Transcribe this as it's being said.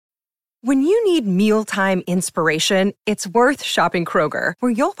When you need mealtime inspiration, it's worth shopping Kroger,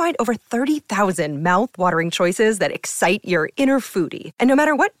 where you'll find over 30,000 mouth-watering choices that excite your inner foodie. And no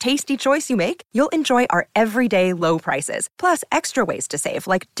matter what tasty choice you make, you'll enjoy our everyday low prices, plus extra ways to save,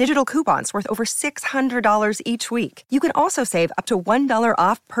 like digital coupons worth over $600 each week. You can also save up to $1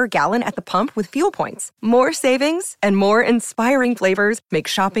 off per gallon at the pump with fuel points. More savings and more inspiring flavors make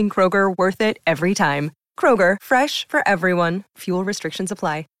shopping Kroger worth it every time. Kroger, fresh for everyone. Fuel restrictions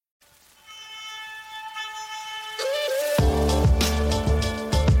apply.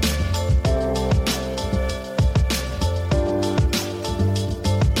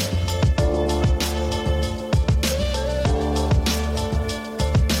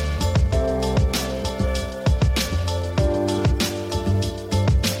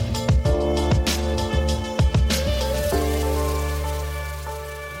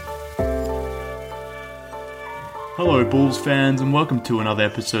 Hello Bulls fans and welcome to another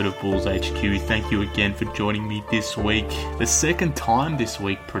episode of Bulls HQ. Thank you again for joining me this week. The second time this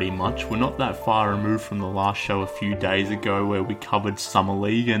week pretty much. We're not that far removed from the last show a few days ago where we covered Summer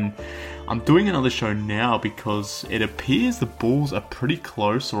League, and I'm doing another show now because it appears the Bulls are pretty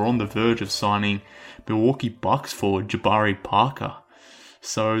close or on the verge of signing Milwaukee Bucks forward Jabari Parker.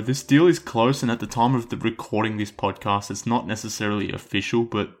 So this deal is close, and at the time of the recording this podcast it's not necessarily official,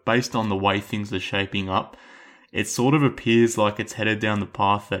 but based on the way things are shaping up, it sort of appears like it's headed down the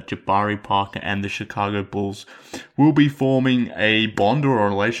path that Jabari Parker and the Chicago Bulls will be forming a bond or a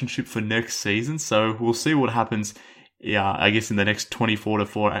relationship for next season. So we'll see what happens, I guess, in the next 24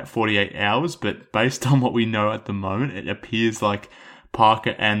 to 48 hours. But based on what we know at the moment, it appears like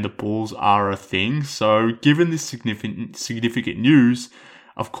Parker and the Bulls are a thing. So given this significant news,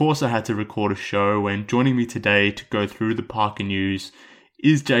 of course I had to record a show, and joining me today to go through the Parker news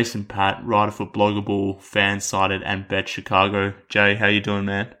is Jason Patt, writer for Bloggable, Fansided, and Bet Chicago. Jay, how you doing,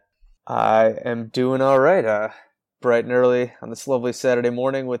 man? I am doing all right. Bright and early on this lovely Saturday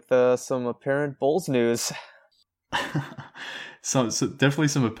morning with some apparent Bulls news. So definitely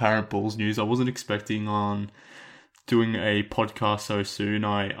some apparent Bulls news. I wasn't expecting on doing a podcast so soon.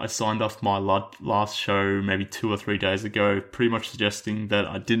 I signed off my last show maybe 2 or 3 days ago, pretty much suggesting that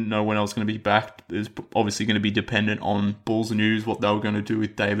I didn't know when I was going to be back. It was obviously going to be dependent on Bulls news, what they were going to do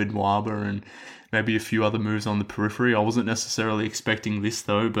with David Nwaba and maybe a few other moves on the periphery. I wasn't necessarily expecting this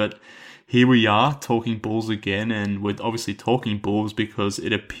though, but here we are talking Bulls again, and we're obviously talking Bulls because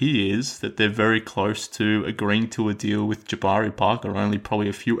it appears that they're very close to agreeing to a deal with Jabari Parker, only probably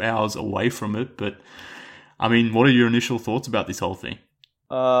a few hours away from it, but I mean, what are your initial thoughts about this whole thing?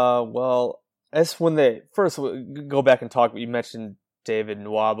 Well, as when they first go back and talk, you mentioned David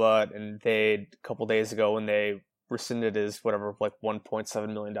Nwaba, and they a couple days ago when they rescinded his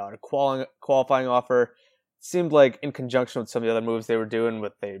 $1.7 million qualifying offer, it seemed like in conjunction with some of the other moves they were doing,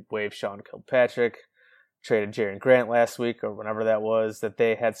 they waived Sean Kilpatrick, traded Jaren Grant last week or whenever that was, that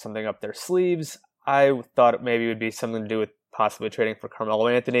they had something up their sleeves. I thought maybe it would be something to do with possibly trading for Carmelo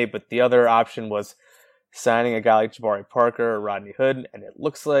Anthony, but the other option was signing a guy like Jabari Parker or Rodney Hood, and it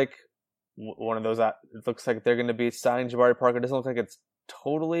looks like one of those. It looks like they're going to be signing Jabari Parker. It doesn't look like it's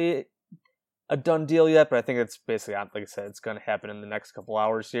totally a done deal yet, but I think it's basically, like I said, it's going to happen in the next couple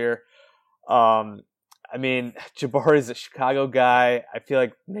hours here. I mean, Jabari's a Chicago guy. I feel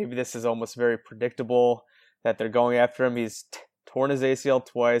like maybe this is almost very predictable that they're going after him. He's torn his ACL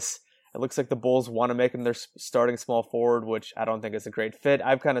twice. It looks like the Bulls want to make him their starting small forward, which I don't think is a great fit.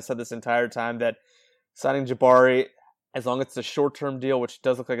 I've kind of said this entire time that signing Jabari, as long as it's a short-term deal, which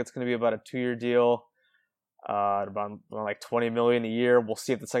does look like it's going to be about a 2-year deal, about like $20 million a year. We'll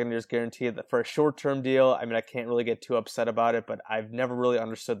see if the second year is guaranteed. For a short-term deal, I mean, I can't really get too upset about it, but I've never really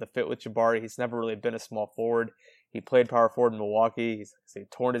understood the fit with Jabari. He's never really been a small forward. He played power forward in Milwaukee. He's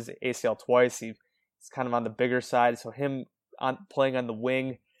torn his ACL twice. He's kind of on the bigger side, so him playing on the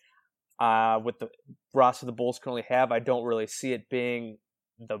wing with the roster the Bulls currently have, I don't really see it being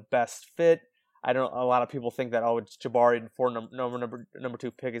the best fit. A lot of people think that, it's Jabari for number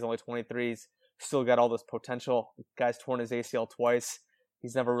 2 pick. He's only 23. He's still got all this potential. The guy's torn his ACL twice.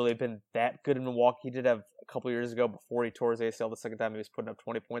 He's never really been that good in Milwaukee. He did have a couple years ago before he tore his ACL the second time. He was putting up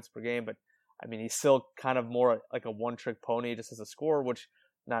 20 points per game. But, I mean, he's still kind of more like a one-trick pony just as a scorer, which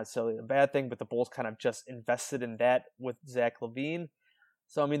not necessarily a bad thing. But the Bulls kind of just invested in that with Zach LaVine.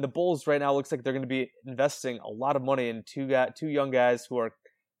 So, I mean, the Bulls right now looks like they're going to be investing a lot of money in two young guys who are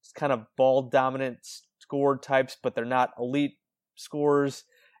just kind of ball-dominant scorer types, but they're not elite scorers,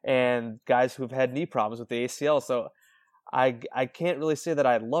 and guys who've had knee problems with the ACL. So I can't really say that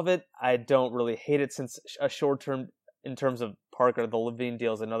I love it. I don't really hate it, since a short-term, in terms of Parker, the LaVine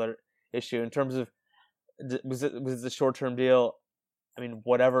deal is another issue. In terms of, was it the short-term deal? I mean,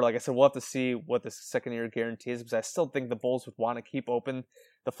 whatever. Like I said, we'll have to see what the second year guarantee is, because I still think the Bulls would want to keep open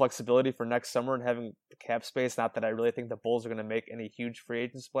the flexibility for next summer and having the cap space. Not that I really think the Bulls are going to make any huge free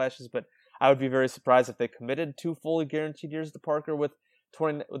agent splashes, but I would be very surprised if they committed 2 fully guaranteed years to Parker with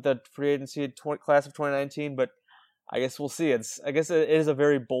the free agency class of 2019. But I guess we'll see. I guess it is a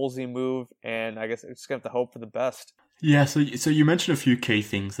very ballsy move, and I guess it's going to have to hope for the best. Yeah, so you mentioned a few key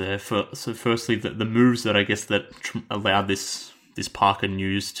things there. So firstly, the moves that I guess that allowed this Parker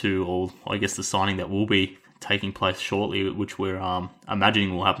news to, or I guess the signing that will be taking place shortly, which we're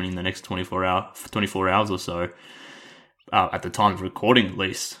imagining will happen in the next 24 hours or so, at the time of recording at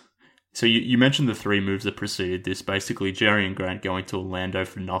least. So you mentioned the 3 moves that preceded this, basically Jerry and Grant going to Orlando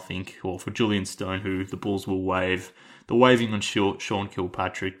for nothing, or for Julian Stone, who the Bulls will waive. The waiving on Sean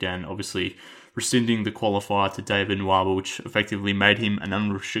Kilpatrick, and obviously rescinding the qualifier to David Nwaba, which effectively made him an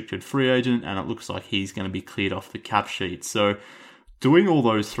unrestricted free agent, and it looks like he's going to be cleared off the cap sheet. So doing all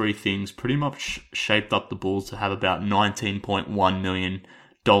those 3 things pretty much shaped up the Bulls to have about $19.1 million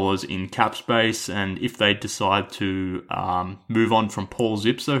in cap space, and if they decide to move on from Paul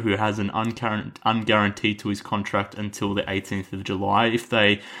Zipser, who has an unguaranteed to his contract until the 18th of July, if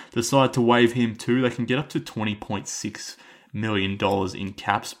they decide to waive him too, they can get up to $20.6 million in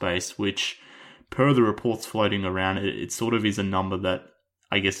cap space, which, per the reports floating around, it sort of is a number that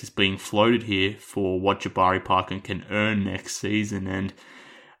I guess is being floated here for what Jabari Parker can earn next season. And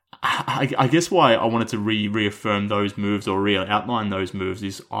I guess why I wanted to reaffirm those moves, or outline those moves,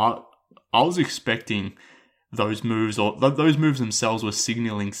 is I was expecting those moves, or those moves themselves were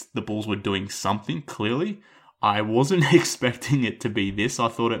signaling the Bulls were doing something clearly. I wasn't expecting it to be this. I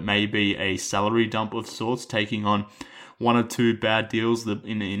thought it may be a salary dump of sorts, taking on 1 or 2 bad deals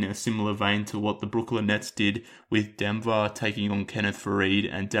in a similar vein to what the Brooklyn Nets did with Denver, taking on Kenneth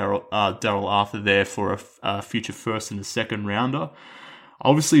Faried and Daryl Arthur there for a future first and a second rounder.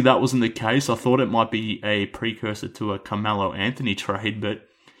 Obviously, that wasn't the case. I thought it might be a precursor to a Carmelo Anthony trade, but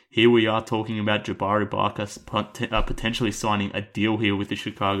here we are talking about Jabari Parker potentially signing a deal here with the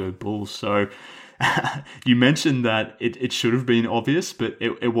Chicago Bulls. So you mentioned that it should have been obvious, but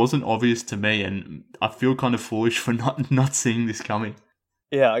it wasn't obvious to me, and I feel kind of foolish for not seeing this coming.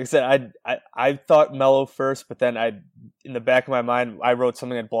 Yeah, like I said, I thought Melo first, but then in the back of my mind, I wrote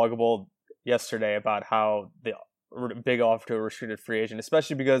something at Bloggable yesterday about how the big offer to a restricted free agent,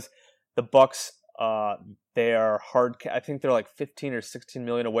 especially because the Bucks, they are hard cap. I think they're like 15 or 16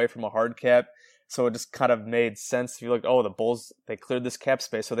 million away from a hard cap. So it just kind of made sense. If you look, the Bulls, they cleared this cap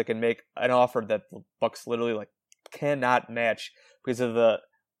space so they can make an offer that the Bucks literally cannot match because of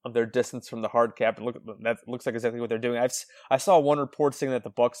their distance from the hard cap. And that looks like exactly what they're doing. I saw one report saying that the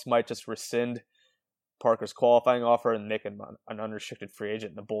Bucks might just rescind Parker's qualifying offer and make him an unrestricted free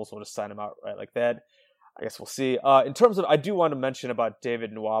agent, and the Bulls will just sign him out right like that. I guess we'll see. In terms of, I do want to mention about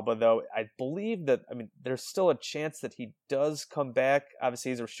David Nwaba, though. I believe that, there's still a chance that he does come back.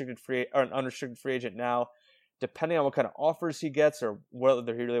 Obviously, he's an unrestricted free agent now. Depending on what kind of offers he gets or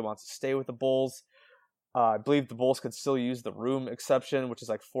whether he really wants to stay with the Bulls. I believe the Bulls could still use the room exception, which is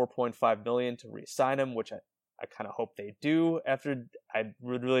like $4.5 million to re-sign him, which I kind of hope they do. After, I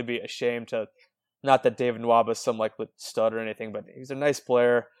would really be ashamed to, not that David Nwaba is some stud or anything, but he's a nice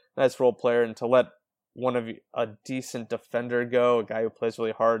player, nice role player, and to let a decent defender go, a guy who plays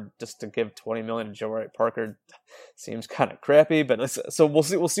really hard, just to give $20 million to Jabari Parker seems kind of crappy. But so we'll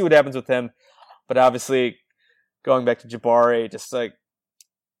see what happens with him. But obviously, going back to Jabari, like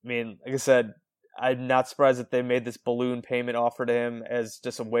I said, I'm not surprised that they made this balloon payment offer to him as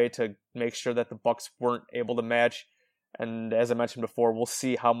just a way to make sure that the Bucks weren't able to match. And as I mentioned before, we'll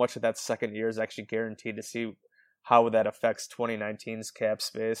see how much of that second year is actually guaranteed, to see how that affects 2019's cap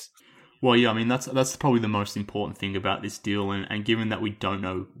space. Well, yeah, that's probably the most important thing about this deal, and given that we don't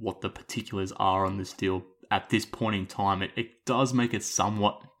know what the particulars are on this deal at this point in time, it does make it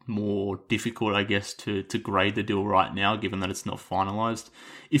somewhat more difficult, I guess, to grade the deal right now, given that it's not finalized.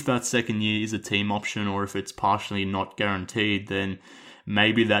 If that second year is a team option, or if it's partially not guaranteed, then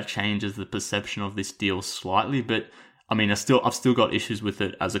maybe that changes the perception of this deal slightly, but I've still got issues with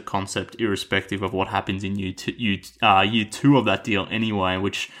it as a concept, irrespective of what happens in year 2 of that deal anyway,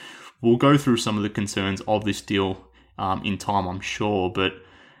 which we'll go through some of the concerns of this deal in time, I'm sure. But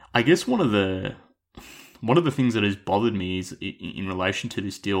I guess one of the things that has bothered me is in relation to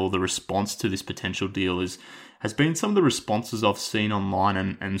this deal, the response to this potential deal has been some of the responses I've seen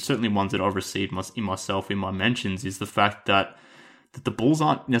online, and certainly ones that I've received in my mentions, is the fact that the Bulls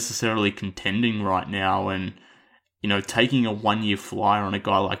aren't necessarily contending right now, and taking a 1-year flyer on a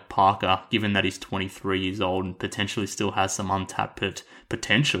guy like Parker, given that he's 23 years old and potentially still has some untapped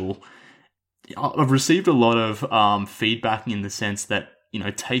potential, I've received a lot of feedback in the sense that,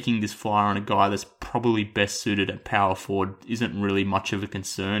 taking this flyer on a guy that's probably best suited at power forward isn't really much of a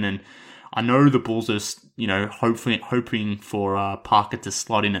concern. And I know the Bulls are, hoping for Parker to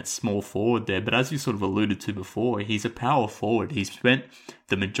slot in at small forward there. But as you sort of alluded to before, he's a power forward. He's spent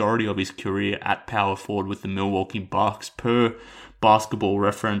the majority of his career at power forward with the Milwaukee Bucks. Per Basketball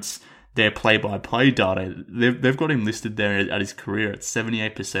Reference, their play-by-play data, they've got him listed there at his career at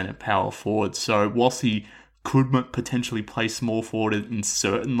 78% at power forward. So whilst he could potentially play small forward in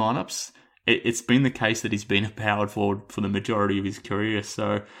certain lineups, it's been the case that he's been a power forward for the majority of his career.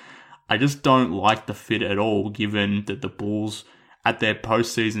 So I just don't like the fit at all, given that the Bulls at their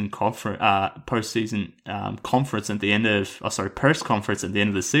press conference at the end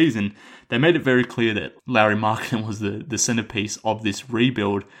of the season, they made it very clear that Lauri Markkanen was the centerpiece of this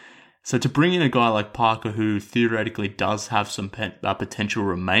rebuild. So to bring in a guy like Parker, who theoretically does have some potential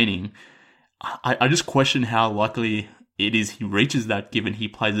remaining, I just question how likely it is he reaches that, given he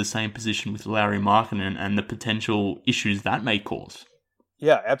plays the same position with Lauri Markkanen and the potential issues that may cause.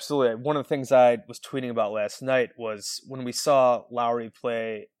 Yeah, absolutely. One of the things I was tweeting about last night was when we saw Lauri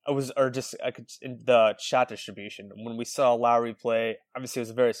play, in the shot distribution. When we saw Lauri play, obviously it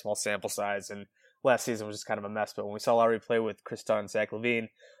was a very small sample size, and last season was just kind of a mess. But when we saw Lauri play with Chris Dunn and Zach LaVine,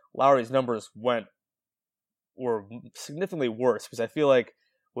 Lauri's numbers were significantly worse, because I feel like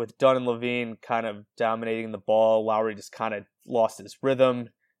with Dunn and LaVine kind of dominating the ball, Lauri just kind of lost his rhythm.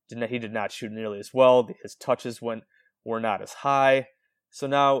 He did not shoot nearly as well. His touches were not as high. So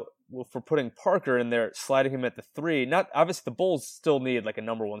now, if we're putting Parker in there, sliding him at the 3, not obviously the Bulls still need like a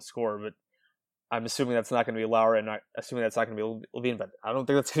number one scorer, but I'm assuming that's not going to be Lauri, and I'm assuming that's not going to be LaVine, but I don't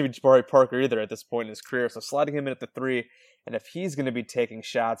think that's going to be Jabari Parker either at this point in his career. So sliding him in at the 3, and if he's going to be taking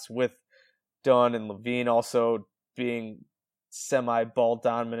shots with Dunn and LaVine also being semi-ball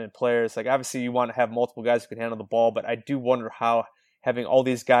dominant players, like obviously you want to have multiple guys who can handle the ball, but I do wonder how having all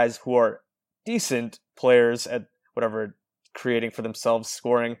these guys who are decent players at whatever, creating for themselves,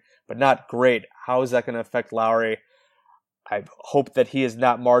 scoring, but not great, how is that going to affect Lauri? I hope that he is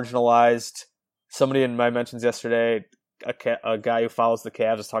not marginalized. Somebody in my mentions yesterday, a guy who follows the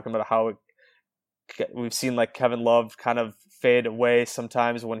Cavs, was talking about how we've seen like Kevin Love kind of fade away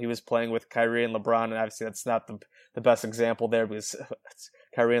sometimes when he was playing with Kyrie and LeBron, and obviously that's not the best example there because it's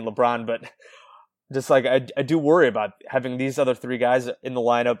Kyrie and LeBron, but just like I do worry about having these other 3 guys in the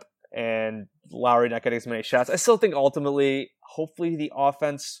lineup and Lauri not getting as many shots. I still think ultimately, hopefully the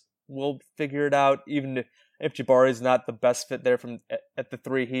offense will figure it out, even if Jabari is not the best fit there at the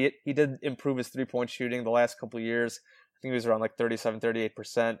 3. He did improve his 3-point shooting the last couple of years. I think he was around like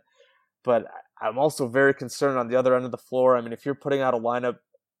 37-38%. But I'm also very concerned on the other end of the floor. I mean, if you're putting out a lineup,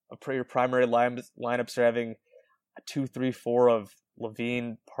 your primary lineups are having a 2-3-4 of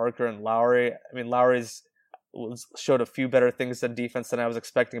LaVine, Parker, and Lauri. I mean, Lauri's showed a few better things on defense than I was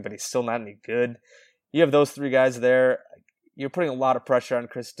expecting, but he's still not any good. You have those 3 guys there. You're putting a lot of pressure on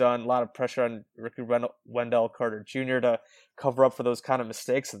Chris Dunn, a lot of pressure on Ricky Wendell Carter Jr. to cover up for those kind of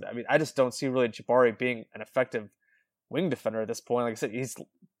mistakes. I mean, I just don't see really Jabari being an effective wing defender at this point. Like I said, he's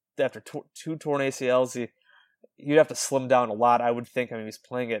after 2 torn ACLs. You'd have to slim down a lot, I would think. I mean, he's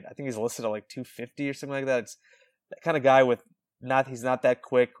playing it. I think he's listed at like 250 or something like that. It's that kind of guy with he's not that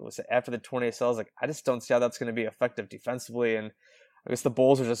quick. After the torn ACLs, like I just don't see how that's going to be effective defensively. And I guess the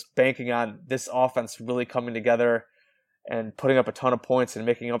Bulls are just banking on this offense really coming together and putting up a ton of points and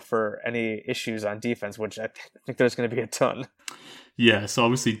making up for any issues on defense, which I think there's going to be a ton. Yeah, so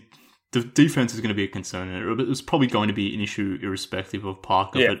obviously the defense is going to be a concern. It's probably going to be an issue irrespective of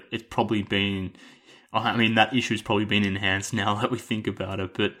Parker, but it's probably been, I mean, that issue's probably been enhanced now that we think about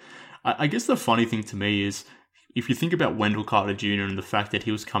it. But I guess the funny thing to me is, if you think about Wendell Carter Jr. and the fact that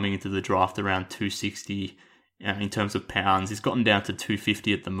he was coming into the draft around 260 in terms of pounds, he's gotten down to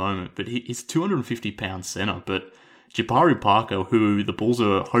 250 at the moment, but he's 250-pound center. But Jabari Parker, who the Bulls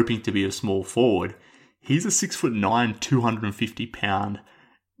are hoping to be a small forward, he's a 6'9", 250-pound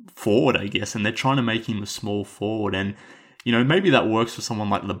forward, I guess, and they're trying to make him a small forward. And, maybe that works for someone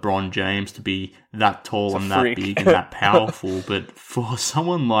like LeBron James to be that tall and that big and that powerful, but for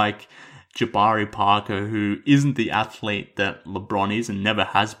someone like Jabari Parker, who isn't the athlete that LeBron is and never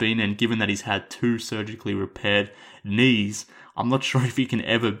has been, and given that he's had 2 surgically repaired knees, I'm not sure if he can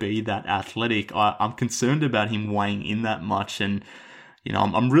ever be that athletic. I'm concerned about him weighing in that much, and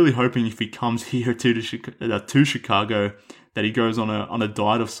I'm really hoping if he comes here to Chicago that he goes on a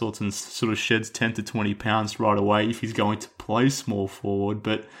diet of sorts and sort of sheds 10 to 20 pounds right away if he's going to play small forward.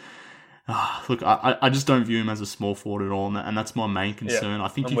 But look, I just don't view him as a small forward at all, and that's my main concern. Yeah, I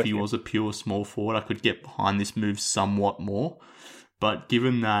think if he was a pure small forward, I could get behind this move somewhat more. But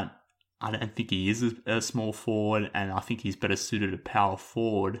given that I don't think he is a small forward, and I think he's better suited at power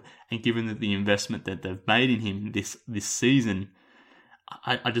forward. And given that the investment that they've made in him this season,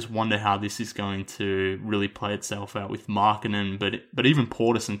 I just wonder how this is going to really play itself out with Markkanen, but even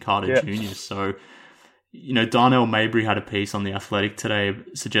Portis and Carter Jr. So, Darnell Mabry had a piece on The Athletic today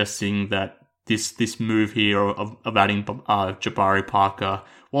suggesting that this move here of adding Jabari Parker,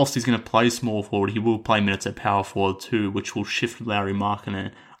 whilst he's going to play small forward, he will play minutes at power forward too, which will shift Lauri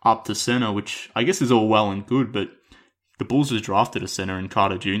Markkanen up to center, which I guess is all well and good, but the Bulls just drafted a center in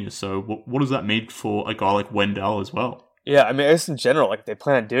Carter Jr., so what does that mean for a guy like Wendell as well? Yeah, I mean, I guess in general, like, if they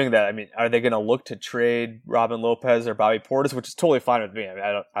plan on doing that, I mean, are they going to look to trade Robin Lopez or Bobby Portis, which is totally fine with me. I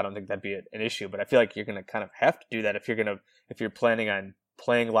mean, I don't think that'd be an issue, but I feel like you're going to kind of have to do that if you're planning on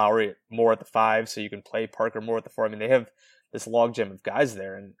playing Lowry more at the 5, so you can play Parker more at the 4. I mean, they have this logjam of guys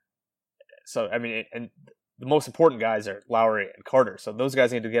there, and so, I mean, and the most important guys are Lowry and Carter, so those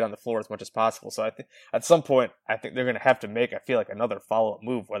guys need to get on the floor as much as possible. So I think at some point, I think they're going to have to make, I feel like, another follow-up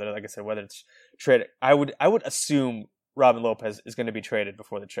move, whether, like I said, whether it's trade. I would assume Robin Lopez is going to be traded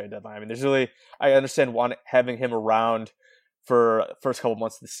before the trade deadline. I mean, I understand having him around for the first couple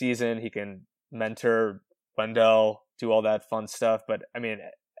months of the season. He can mentor Wendell, do all that fun stuff. But I mean,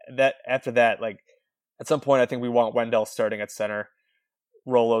 that after that, like, at some point, I think we want Wendell starting at center.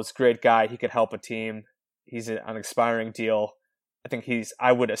 Rolo's great guy. He could help a team. He's on an expiring deal.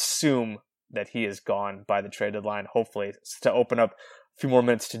 I would assume that he is gone by the trade deadline, hopefully, to open up a few more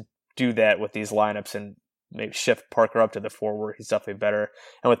minutes to do that with these lineups and maybe shift Parker up to the 4 where he's definitely better.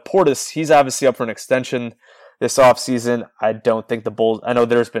 And with Portis, he's obviously up for an extension this offseason. I don't think the Bulls, I know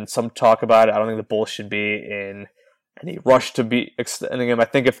there's been some talk about it. I don't think the Bulls should be in any rush to be extending him. I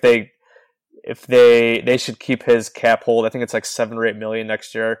think if they should keep his cap hold. I think it's like $7 or $8 million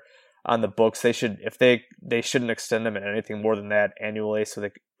next year on the books. They shouldn't extend him at anything more than that annually, so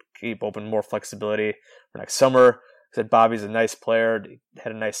they keep open more flexibility for next summer. I said Bobby's a nice player. He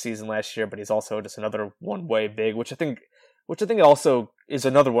had a nice season last year, but he's also just another one-way big, which I think also is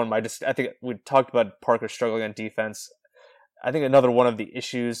another one. I think we talked about Parker struggling on defense. I think another one of the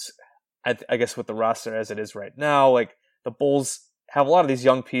issues, I guess, with the roster as it is right now, like, the Bulls have a lot of these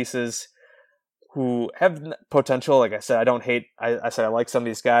young pieces who have potential. Like I said, I said I like some of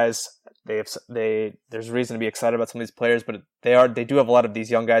these guys. There's reason to be excited about some of these players, but they do have a lot of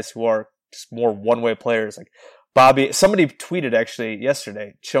these young guys who are just more one-way players. Like Bobby, somebody tweeted actually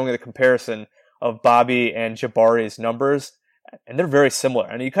yesterday showing the comparison of Bobby and Jabari's numbers, and they're very similar.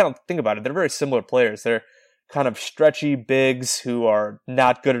 And you kind of think about it, they're very similar players. They're kind of stretchy bigs who are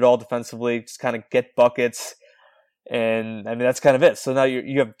not good at all defensively, just kind of get buckets. And I mean, that's kind of it. So now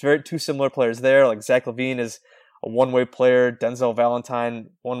you have two similar players there. Like Zach LaVine is a one-way player. Denzel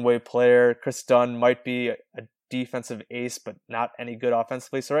Valentine, one-way player. Chris Dunn might be a defensive ace, but not any good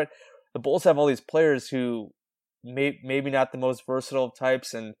offensively. So, right, the Bulls have all these players who maybe not the most versatile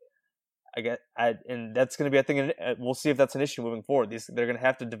types, and and that's going to be, I think, we'll see if that's an issue moving forward. They're going to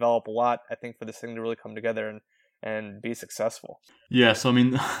have to develop a lot, I think, for this thing to really come together and be successful. Yeah, so I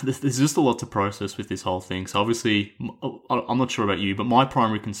mean, there's just a lot to process with this whole thing. So obviously, I'm not sure about you, but my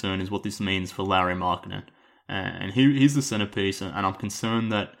primary concern is what this means for Lauri Markkanen. And he's the centerpiece, and I'm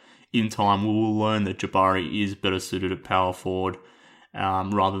concerned that in time we will learn that Jabari is better suited at power forward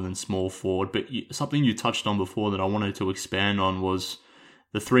rather than small forward. But something you touched on before that I wanted to expand on was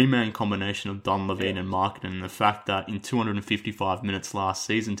the 3-man combination of Dunn, LaVine, and Markkanen, and the fact that in 255 minutes last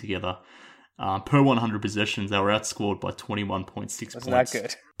season together, per 100 possessions, they were outscored by 21.6 points. Wasn't that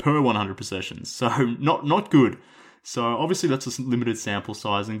good? Per 100 possessions. So not good. So obviously that's a limited sample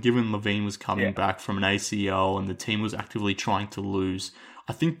size, and given LaVine was coming back from an ACL and the team was actively trying to lose,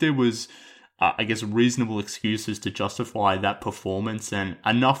 I think there was, I guess, reasonable excuses to justify that performance, and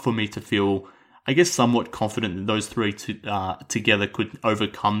enough for me to feel, I guess, somewhat confident that those three together could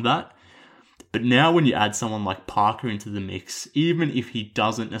overcome that. But now when you add someone like Parker into the mix, even if he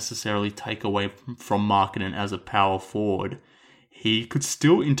doesn't necessarily take away from Markkanen as a power forward, he could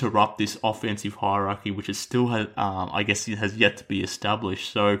still interrupt this offensive hierarchy, which is still, I guess, it has yet to be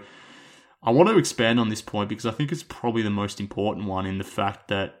established. So I want to expand on this point because I think it's probably the most important one, in the fact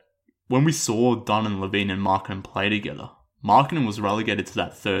that when we saw Dunn and LaVine and Markkanen play together, Markkanen was relegated to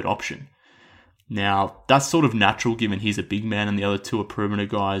that third option. Now, that's sort of natural given he's a big man and the other two are perimeter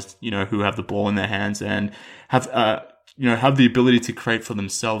guys, who have the ball in their hands and have the ability to create for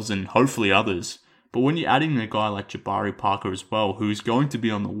themselves and hopefully others. But when you're adding a guy like Jabari Parker as well, who's going to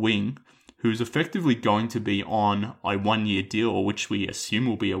be on the wing, who's effectively going to be on a 1-year deal, which we assume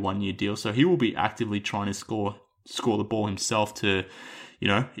will be a 1-year deal, so he will be actively trying to score the ball himself to,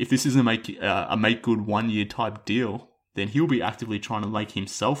 if this is a make good 1-year type deal, then he'll be actively trying to make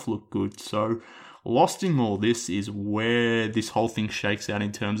himself look good. So lost in all this is where this whole thing shakes out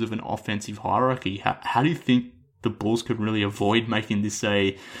in terms of an offensive hierarchy. How do you think the Bulls could really avoid making this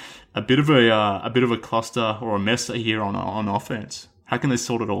a bit of a cluster or a mess here on offense? How can they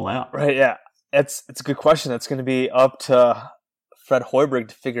sort it all out? Right, yeah. It's a good question. That's going to be up to Fred Hoiberg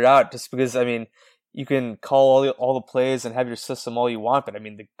to figure out, just because, I mean, you can call all the plays and have your system all you want, but I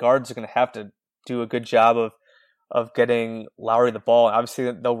mean, the guards are going to have to do a good job of getting Lowry the ball.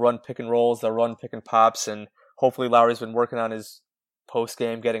 Obviously, they'll run pick and rolls, they'll run pick and pops, and hopefully Lowry's been working on his post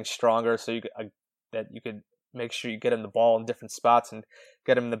game, getting stronger, so that you could make sure you get him the ball in different spots and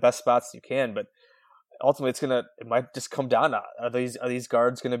get him in the best spots you can. But ultimately, it might just come down to, are these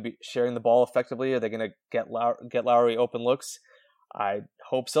guards going to be sharing the ball effectively? Are they going to get Lowry open looks? I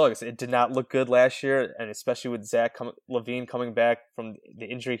hope so. Because it did not look good last year, and especially with Zach LaVine coming back from the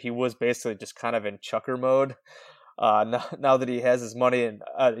injury, he was basically just kind of in chucker mode. Now that he has his money and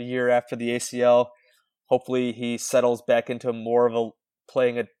a year after the ACL, hopefully he settles back into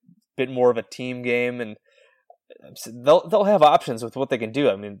playing a bit more of a team game, and they'll have options with what they can do.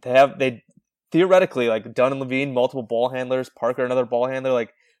 I mean, they theoretically, like Dunn and LaVine, multiple ball handlers, Parker another ball handler,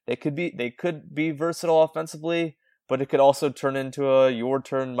 like they could be versatile offensively, but it could also turn into a your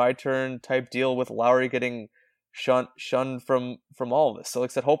turn, my turn type deal with Lowry getting shunned from all of this. So like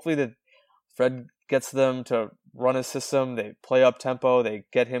I said, hopefully that Fred gets them to run his system, they play up tempo, they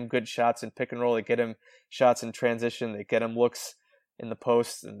get him good shots in pick and roll, they get him shots in transition, they get him looks in the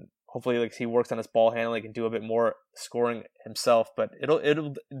post, and hopefully like he works on his ball handling, he can do a bit more scoring himself. But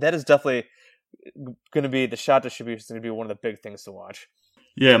that is definitely going to be, the shot distribution is going to be one of the big things to watch.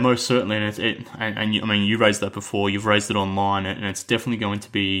 Yeah, most certainly, and I mean, you raised that before. You've raised it online, and it's definitely going to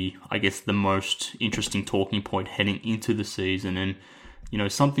be, I guess, the most interesting talking point heading into the season. And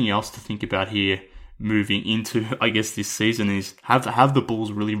something else to think about here, moving into, I guess, this season is have the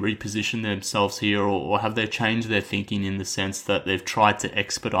Bulls really repositioned themselves here, or have they changed their thinking in the sense that they've tried to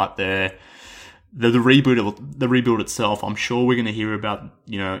expedite the rebuild itself? I'm sure we're going to hear about,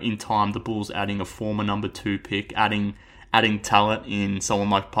 in time, the Bulls adding a former number 2 pick, adding talent in someone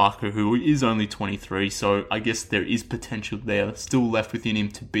like Parker, who is only 23. So I guess there is potential there still left within him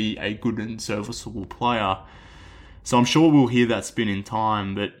to be a good and serviceable player. So I'm sure we'll hear that spin in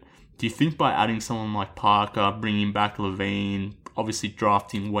time. But do you think by adding someone like Parker, bringing back LaVine, obviously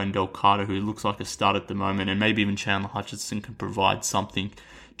drafting Wendell Carter, who looks like a stud at the moment, and maybe even Chandler Hutchinson can provide something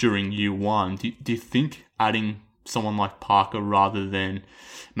during year one, do you think adding someone like Parker rather than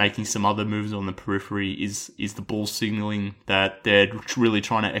making some other moves on the periphery is the Bulls signaling that they're really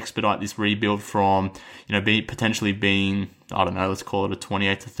trying to expedite this rebuild from, potentially being, I don't know, let's call it a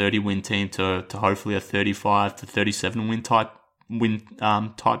 28 to 30 win team to hopefully a 35 to 37 win type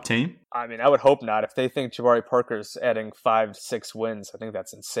team? I mean, I would hope not. If they think Jabari Parker's adding 5-6 wins, I think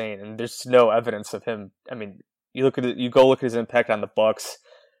that's insane. And there's no evidence of him. I mean, you go look at his impact on the Bucks.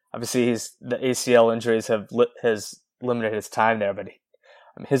 Obviously, the ACL injuries has limited his time there, but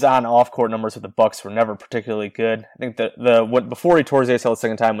his on-off court numbers with the Bucks were never particularly good. I think before he tore his ACL the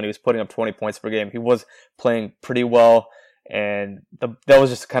second time, when he was putting up 20 points per game, he was playing pretty well, and that was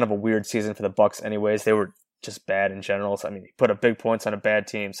just kind of a weird season for the Bucks. Anyways, they were just bad in general. So I mean, he put up big points on a bad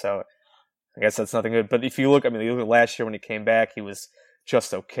team, so I guess that's nothing good. But if you look, at last year when he came back, he was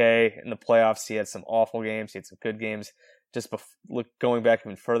just okay in the playoffs. He had some awful games, he had some good games. Just going back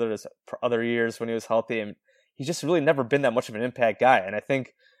even further to other years when he was healthy, and he's just really never been that much of an impact guy. And I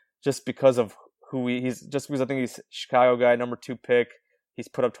think just because of because I think he's a Chicago guy, number 2 pick, he's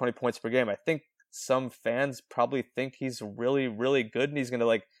put up 20 points per game. I think some fans probably think he's really, really good, and he's going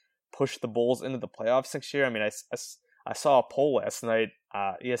to push the Bulls into the playoffs next year. I mean, I saw a poll last night.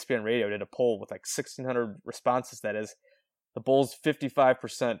 ESPN Radio did a poll with 1,600 responses. That is, the Bulls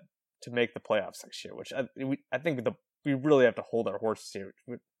 55% to make the playoffs next year, which I think we really have to hold our horses here.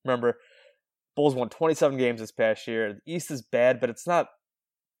 Remember, Bulls won 27 games this past year. The East is bad, but it's not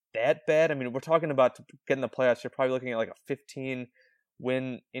that bad. I mean, we're talking about getting the playoffs. You're probably looking at a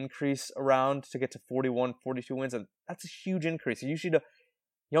 15-win increase around to get to 41, 42 wins, and that's a huge increase.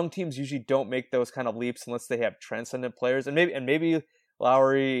 Young teams usually don't make those kind of leaps unless they have transcendent players. And maybe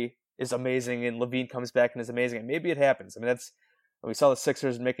Lowry is amazing and LaVine comes back and is amazing, and maybe it happens. I mean, we saw the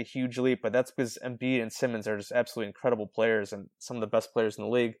Sixers make a huge leap, but that's because Embiid and Simmons are just absolutely incredible players and some of the best players in the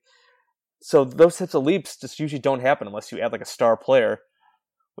league. So those types of leaps just usually don't happen unless you add a star player,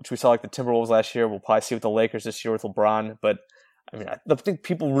 which we saw the Timberwolves last year. We'll probably see with the Lakers this year with LeBron. But I mean, I think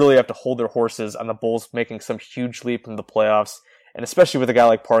people really have to hold their horses on the Bulls making some huge leap in the playoffs, and especially with a guy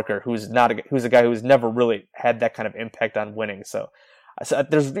like Parker, who's a guy who's never really had that kind of impact on winning. So So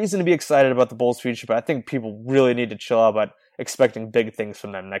there's reason to be excited about the Bulls' future, but I think people really need to chill out about expecting big things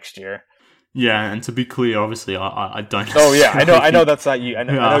from them next year. Yeah, and to be clear, obviously, I don't. Oh yeah, I know that's not you. I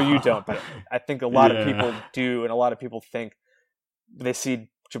know you don't, but I think a lot of people do, and a lot of people think they see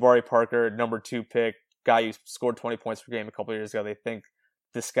Jabari Parker, number 2 pick, guy who scored 20 points per game a couple of years ago. They think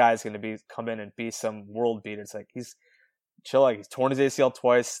this guy's going to come in and be some world beater. It's like he's chill. Like he's torn his ACL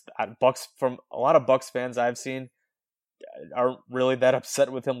twice. From a lot of Bucks fans I've seen aren't really that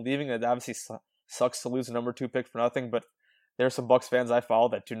upset with him leaving. It obviously sucks to lose a number 2 pick for nothing, but there's some Bucks fans I follow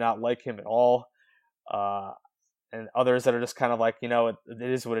that do not like him at all. And others that are just kind of like, it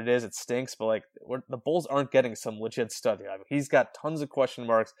is what it is. It stinks, but like the Bulls aren't getting some legit stud here. I mean, he's got tons of question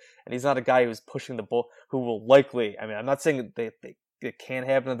marks, and he's not a guy who's pushing the Bull who will likely. I mean, I'm not saying it can't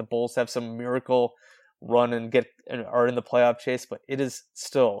happen that the Bulls have some miracle run and are in the playoff chase, but it is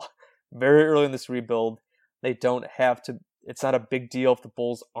still very early in this rebuild. They don't have to. It's not a big deal if the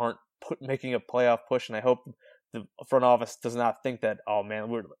Bulls aren't making a playoff push, and I hope the front office does not think that, oh man,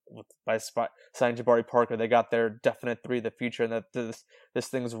 by signing Jabari Parker, they got their definite 3 of the future, and that this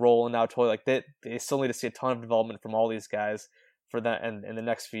thing's rolling out totally. Like they still need to see a ton of development from all these guys for that, and in the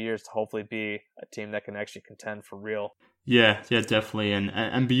next few years to hopefully be a team that can actually contend for real. Yeah, definitely,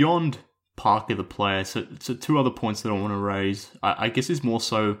 and beyond Parker the player, so 2 other points that I want to raise. I guess is more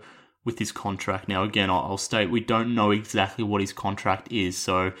so with his contract. Now, again, I'll state we don't know exactly what his contract is,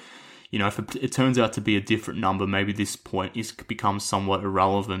 so. If it turns out to be a different number, maybe this point becomes somewhat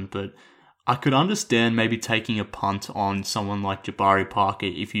irrelevant. But I could understand maybe taking a punt on someone like Jabari Parker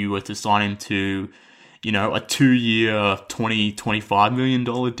if you were to sign him to, a 2-year, $25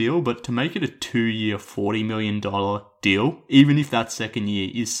 million deal. But to make it a 2-year, $40 million deal, even if that second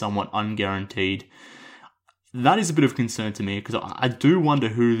year is somewhat unguaranteed, that is a bit of concern to me because I do wonder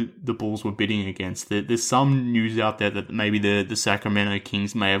who the Bulls were bidding against. There's some news out there that maybe the Sacramento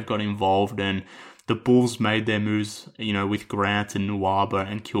Kings may have got involved and the Bulls made their moves, with Grant and Nwaba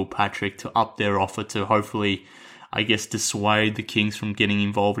and Kilpatrick to up their offer to hopefully, I guess, dissuade the Kings from getting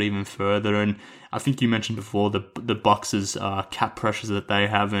involved even further. And I think you mentioned before the Bucks' cap pressures that they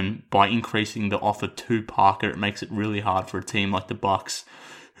have, and by increasing the offer to Parker, it makes it really hard for a team like the Bucks,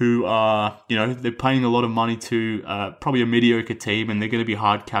 who are, they're paying a lot of money to probably a mediocre team, and they're going to be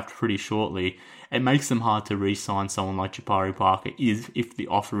hard capped pretty shortly. It makes them hard to re-sign someone like Jabari Parker if the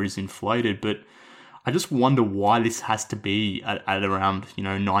offer is inflated. But I just wonder why this has to be at around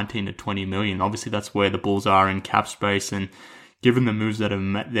 19 to 20 million. Obviously, that's where the Bulls are in cap space, and given the moves that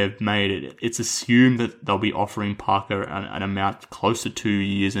they've made, it's assumed that they'll be offering Parker an amount close to 2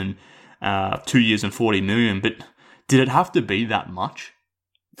 years and 2 years and 40 million. But did it have to be that much?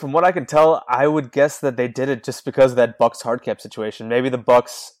 From what I can tell, I would guess that they did it just because of that Bucks hard cap situation. Maybe the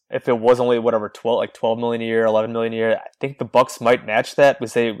Bucks, if it was only 12 million a year, 11 million a year, I think the Bucks might match that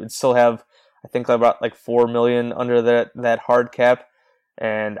because they would still have, I think, about 4 million under that hard cap.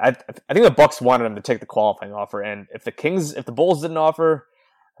 And I think the Bucks wanted them to take the qualifying offer. And if the Bulls didn't offer,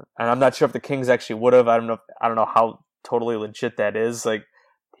 and I'm not sure if the Kings actually would have, I don't know how totally legit that is. Like,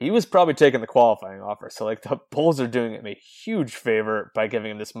 he was probably taking the qualifying offer. So, the Bulls are doing him a huge favor by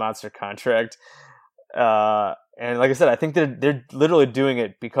giving him this monster contract. And like I said, I think they're literally doing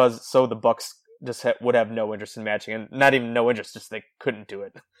it because the Bucks just would have no interest in matching, and not even no interest, just they couldn't do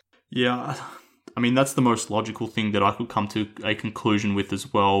it. Yeah, I mean, that's the most logical thing that I could come to a conclusion with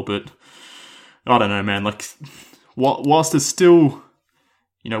as well. But I don't know, man. Whilst there's still...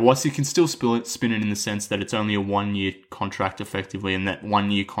 whilst you can still spin it in the sense that it's only a 1-year contract effectively, and that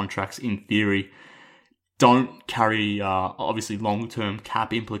 1-year contracts in theory don't carry obviously long-term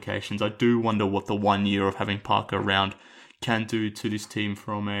cap implications. I do wonder what the 1 year of having Parker around can do to this team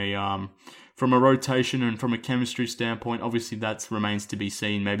from a rotation and from a chemistry standpoint. Obviously, that remains to be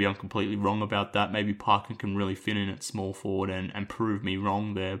seen. Maybe I'm completely wrong about that. Maybe Parker can really fit in at small forward and prove me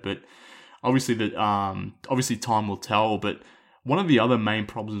wrong there. But obviously time will tell. But one of the other main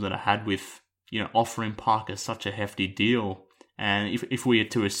problems that I had with, offering Parker such a hefty deal, and if we are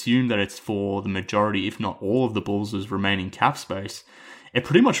to assume that it's for the majority, if not all of the Bulls' remaining cap space, it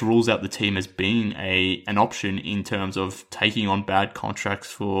pretty much rules out the team as being an option in terms of taking on bad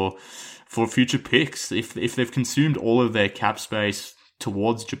contracts for future picks. If they've consumed all of their cap space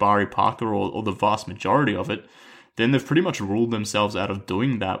towards Jabari Parker or the vast majority of it, then they've pretty much ruled themselves out of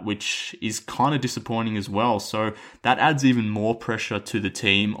doing that, which is kind of disappointing as well. So that adds even more pressure to the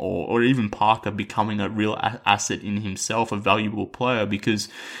team, or even Parker becoming a real asset in himself, a valuable player, because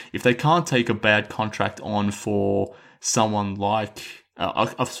if they can't take a bad contract on for someone like,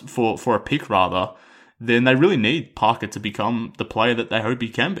 for a pick rather, then they really need Parker to become the player that they hope he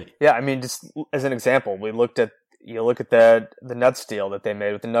can be. Yeah, I mean, just as an example, we looked at you look at the Nets deal that they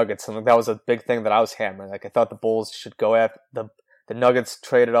made with the Nuggets, and that was a big thing that I was hammering. Like, I thought the Bulls should go after the Nuggets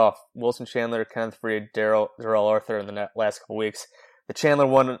traded off Wilson Chandler, Kenneth Faried, Darrell Arthur in the last couple weeks. The Chandler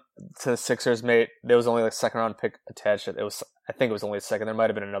one to the Sixers, mate, there was only like a second-round pick attached. I think it was only a second. There might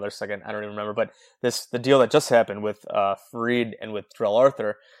have been another second. I don't even remember. But the deal that just happened with Faried and with Darrell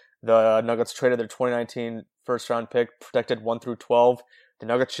Arthur, the Nuggets traded their 2019 first-round pick, protected 1 through 12. The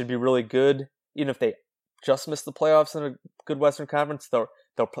Nuggets should be really good, even if they just missed the playoffs in a good Western Conference. They'll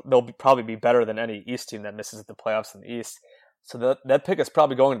probably be better than any East team that misses the playoffs in the East. So that pick is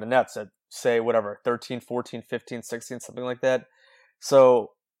probably going to the Nets at, say, whatever, 13, 14, 15, 16, something like that.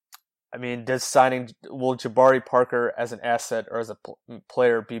 So, I mean, will Jabari Parker as an asset or as a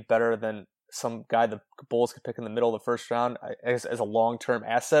player be better than some guy the Bulls could pick in the middle of the first round as a long-term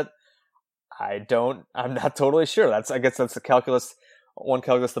asset? I'm not totally sure. I guess that's the calculus. One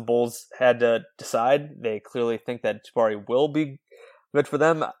calculus the Bulls had to decide. They clearly think that Jabari will be good for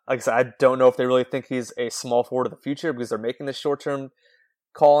them. Like I said, I don't know if they really think he's a small forward of the future because they're making this short-term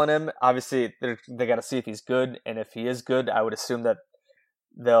call on him. Obviously, they got to see if he's good, and if he is good, I would assume that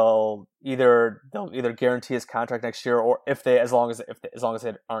they'll either guarantee his contract next year, or as long as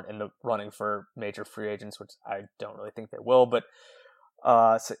they aren't in the running for major free agents, which I don't really think they will. But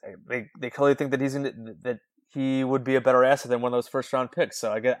so they clearly think that he would be a better asset than one of those first round picks.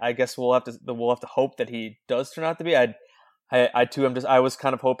 So I guess we'll have to hope that he does turn out to be. I was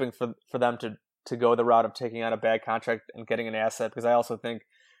kind of hoping for them to go the route of taking on a bad contract and getting an asset, because I also think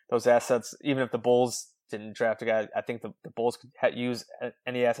those assets, even if the Bulls didn't draft a guy, I think the Bulls could use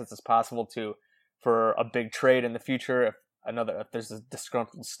any assets as possible for a big trade in the future. If there's a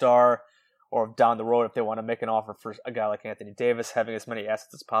disgruntled star, or down the road if they want to make an offer for a guy like Anthony Davis, having as many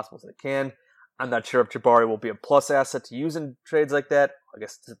assets as possible as they can. I'm not sure if Jabari will be a plus asset to use in trades like that. I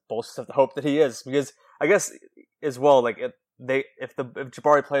guess the Bulls just have to hope that he is, because I guess as well, like if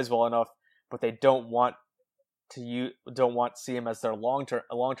Jabari plays well enough, but they don't want to see him as their long term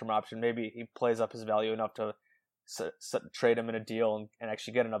option, maybe he plays up his value enough to trade him in a deal and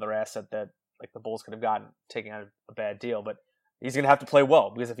actually get another asset that like the Bulls could have gotten taking on a bad deal. But he's going to have to play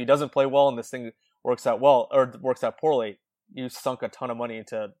well, because if he doesn't play well and this thing works out well or works out poorly, you sunk a ton of money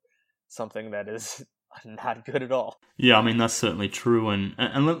into something that is not good at all. Yeah, I mean that's certainly true.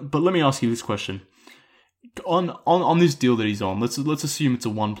 But let me ask you this question: on this deal that he's on, let's assume it's a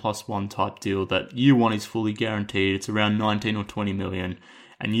 1+1 type deal, that year one is fully guaranteed. It's around 19 or 20 million,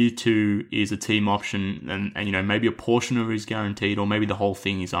 and year two is a team option, and maybe a portion of it is guaranteed, or maybe the whole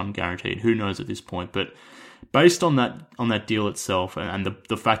thing is unguaranteed. Who knows at this point? But based on that deal itself, and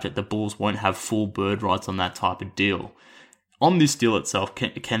the fact that the Bulls won't have full bird rights on that type of deal, on this deal itself,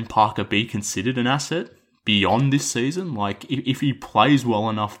 can Parker be considered an asset beyond this season? Like, if he plays well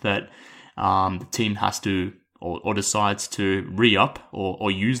enough that the team has to or decides to re-up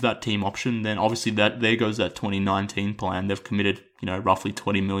or use that team option, then obviously there goes that 2019 plan. They've committed roughly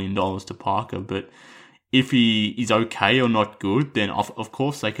 $20 million to Parker. But if he is okay or not good, then of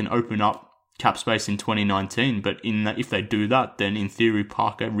course they can open up cap space in 2019. But if they do that, then in theory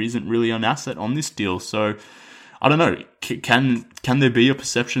Parker isn't really an asset on this deal. So I don't know. Can there be a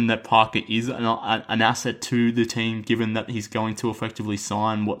perception that Parker is an asset to the team, given that he's going to effectively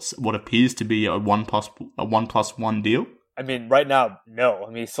sign what appears to be a 1+1 deal? I mean, right now, no. I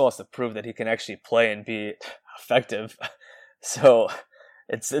mean, he still has to prove that he can actually play and be effective. So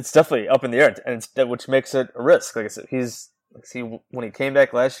it's definitely up in the air, and which makes it a risk. Like I said, when he came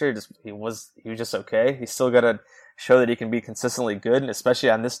back last year, he was just okay. He's still got to show that he can be consistently good, and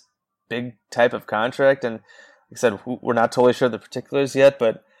especially on this big type of contract. And like I said, we're not totally sure the particulars yet,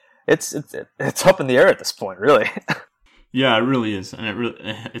 but it's up in the air at this point, really. Yeah, it really is, and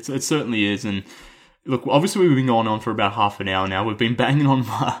it certainly is. And look, obviously we've been going on for about half an hour now. We've been banging on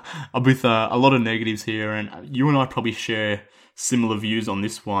with a lot of negatives here, and you and I probably share similar views on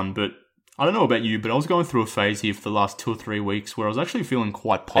this one. But I don't know about you, but I was going through a phase here for the last 2 or 3 weeks where I was actually feeling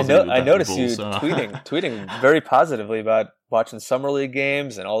quite positive. I noticed you tweeting very positively about watching summer league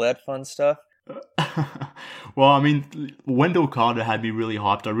games and all that fun stuff. Well, I mean, Wendell Carter had me really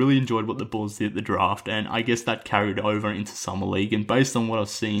hyped. I really enjoyed what the Bulls did at the draft, and I guess that carried over into Summer League. And based on what I've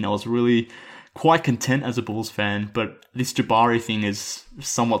seen, I was really quite content as a Bulls fan. But this Jabari thing is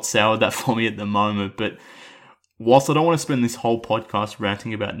somewhat soured that for me at the moment. But whilst I don't want to spend this whole podcast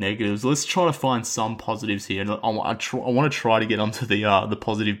ranting about negatives, let's try to find some positives here. I want to try to get onto the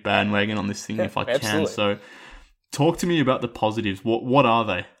positive bandwagon on this thing if I can. So talk to me about the positives. What are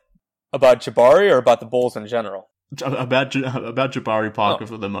they? About Jabari or about the Bulls in general? About Jabari Parker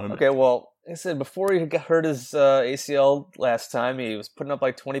for the moment. Okay, well, like I said, before he got hurt his ACL last time, he was putting up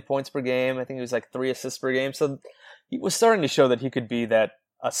like 20 points per game. I think he was like 3 assists per game. So he was starting to show that he could be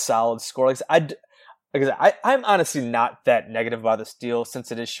a solid scorer. Like I said, I'm honestly not that negative about this deal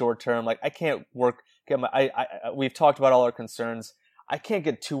since it is short term. Like I can't we've talked about all our concerns. I can't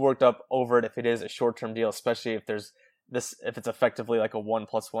get too worked up over it if it is a short term deal, especially if if it's effectively like a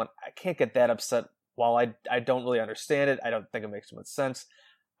 1+1. I can't get that upset. While I don't really understand it, I don't think it makes too much sense.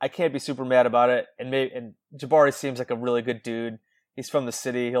 I can't be super mad about it. And Jabari seems like a really good dude. He's from the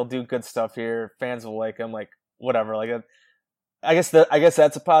city. He'll do good stuff here. Fans will like him. Like whatever. Like I guess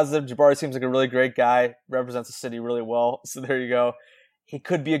that's a positive. Jabari seems like a really great guy. Represents the city really well. So there you go. He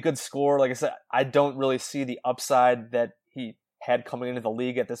could be a good scorer. Like I said, I don't really see the upside that he had coming into the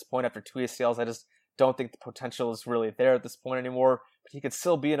league at this point after 2 ACLs. I just don't think the potential is really there at this point anymore. But he could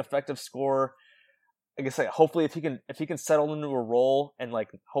still be an effective scorer. Like I said, hopefully if he can settle into a role and like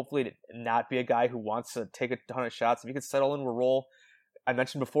hopefully not be a guy who wants to take a ton of shots. If he can settle into a role, I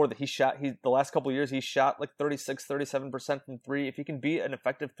mentioned before that the last couple of years he shot like 37% from 3. If he can be an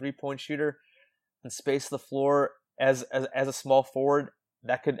effective 3-point shooter and space the floor as a small forward,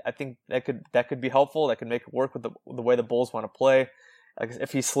 that could be helpful. That could make it work with the way the Bulls want to play. Like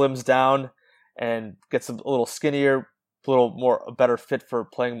if he slims down and gets a little skinnier, a better fit for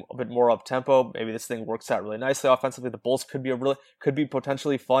playing a bit more up tempo, maybe this thing works out really nicely offensively. The Bulls could be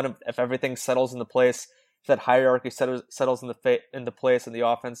potentially fun if everything settles into place. If that hierarchy settles into place and the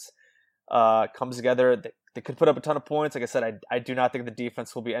offense comes together, they could put up a ton of points. Like I said, I do not think the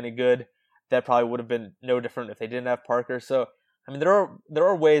defense will be any good. That probably would have been no different if they didn't have Parker. So I mean, there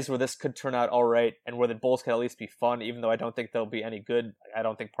are ways where this could turn out all right, and where the Bulls can at least be fun, even though I don't think they'll be any good. I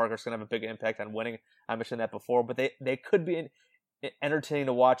don't think Parker's going to have a big impact on winning. I mentioned that before, but they could be entertaining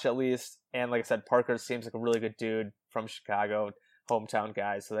to watch at least. And like I said, Parker seems like a really good dude from Chicago, hometown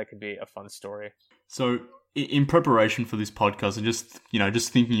guy, so that could be a fun story. So in preparation for this podcast, and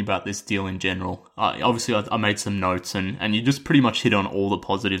just thinking about this deal in general, I made some notes, and you just pretty much hit on all the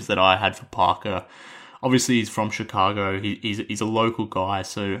positives that I had for Parker. Obviously, he's from Chicago. He's a local guy,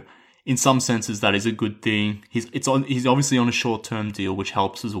 so in some senses that is a good thing. He's obviously on a short-term deal, which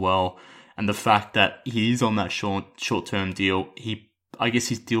helps as well. And the fact that he is on that short-term deal, I guess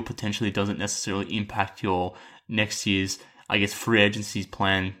his deal potentially doesn't necessarily impact your next year's, I guess, free agency's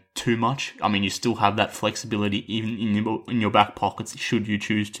plan too much. I mean, you still have that flexibility even in your back pockets should you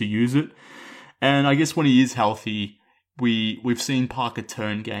choose to use it. And I guess when he is healthy, we've seen Parker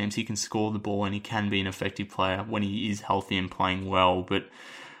turn games. He can score the ball and he can be an effective player when he is healthy and playing well. But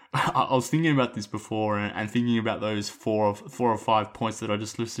I was thinking about this before and thinking about those four or five points that I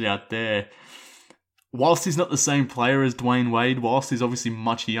just listed out there. Whilst he's not the same player as Dwayne Wade, whilst he's obviously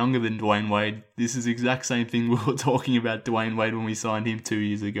much younger than Dwayne Wade, this is the exact same thing we were talking about Dwayne Wade when we signed him 2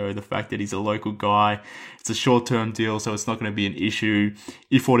 years ago. The fact that he's a local guy, it's a short-term deal, so it's not going to be an issue.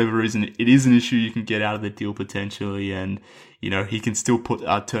 If for whatever reason it is an issue, you can get out of the deal potentially, and he can still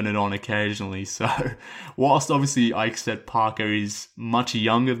turn it on occasionally. So, whilst obviously I accept Parker is much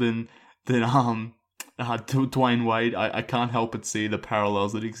younger than Dwayne Wade, I can't help but see the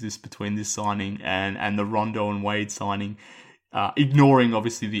parallels that exist between this signing and the Rondo and Wade signing, ignoring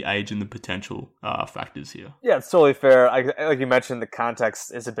obviously the age and the potential factors here. Yeah, it's totally fair. Like you mentioned, the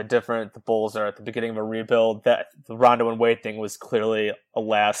context is a bit different. The Bulls are at the beginning of a rebuild. That the Rondo and Wade thing was clearly a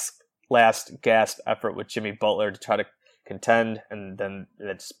last gasp effort with Jimmy Butler to try to contend, and then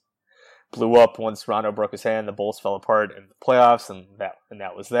it just blew up once Rondo broke his hand. The Bulls fell apart in the playoffs, and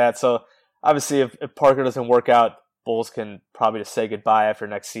that was that. So obviously, if Parker doesn't work out, Bulls can probably just say goodbye after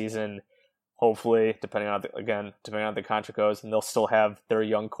next season. Hopefully, depending on how the contract goes, and they'll still have their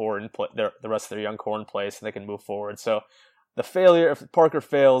young core the rest of their young core in place, and they can move forward. So, the failure, if Parker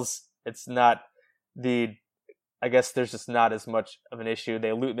fails, it's not I guess there's just not as much of an issue.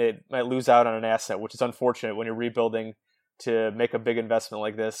 They might lose out on an asset, which is unfortunate when you're rebuilding. To make a big investment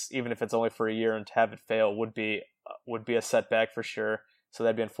like this, even if it's only for a year, and to have it fail would be a setback for sure. So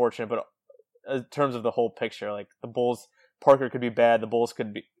that'd be unfortunate, but in terms of the whole picture, like the Bulls, Parker could be bad, the Bulls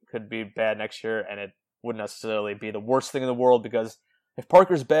could be bad next year, and it wouldn't necessarily be the worst thing in the world, because if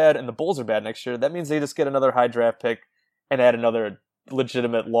Parker's bad and the Bulls are bad next year, that means they just get another high draft pick and add another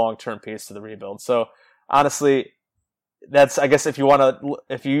legitimate long-term piece to the rebuild. So honestly, that's, I guess, even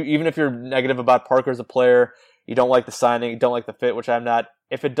if you're negative about Parker as a player, you don't like the signing, you don't like the fit, which I'm not.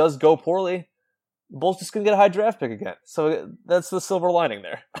 If it does go poorly, the Bulls just gonna get a high draft pick again. So that's the silver lining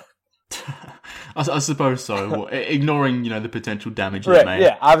there. I suppose so. Well, ignoring the potential damage that may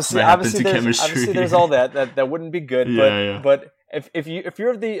happen to chemistry. Obviously, there's all that wouldn't be good. But if you're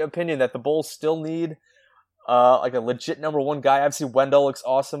of the opinion that the Bulls still need like a legit number one guy. Obviously, Wendell looks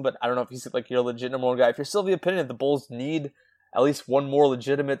awesome, but I don't know if he's like your legit number one guy. If you're still of the opinion that the Bulls need at least one more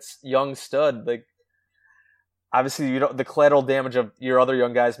legitimate young stud, like obviously the collateral damage of your other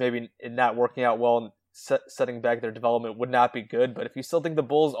young guys maybe not working out well and setting back their development would not be good. But if you still think the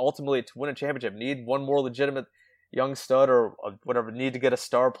Bulls ultimately to win a championship need one more legitimate young stud or whatever, need to get a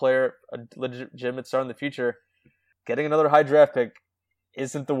star player, a legitimate star in the future, getting another high draft pick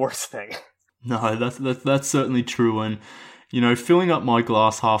isn't the worst thing. No, that's certainly true. And, filling up my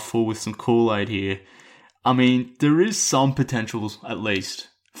glass half full with some Kool-Aid here, I mean, there is some potential, at least,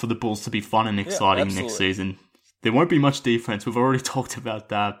 for the Bulls to be fun and exciting next season. There won't be much defense. We've already talked about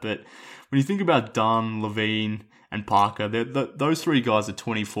that. But when you think about Dunn, Levine, and Parker, those three guys are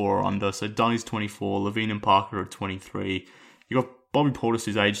 24 or under. So Dunn is 24, Levine and Parker are 23. You've got Bobby Portis,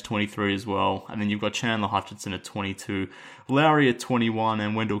 who's age 23 as well. And then you've got Chandler Hutchinson at 22, Lowry at 21,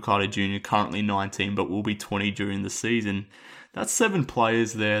 and Wendell Carter Jr. currently 19, but will be 20 during the season. That's 7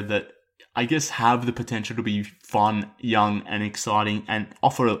 players there that I guess have the potential to be fun, young, and exciting, and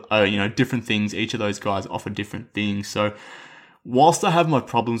offer different things. Each of those guys offer different things. So whilst I have my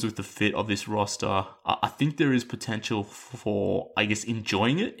problems with the fit of this roster, I think there is potential for, I guess,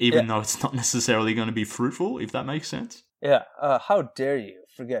 enjoying it, even though it's not necessarily going to be fruitful, if that makes sense. Yeah. How dare you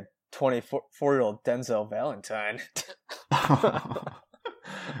forget 24-year-old Denzel Valentine?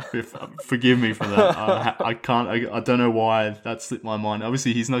 Forgive me for that. I can't. I don't know why that slipped my mind.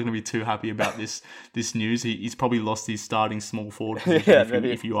 Obviously, he's not going to be too happy about this news. He's probably lost his starting small forward position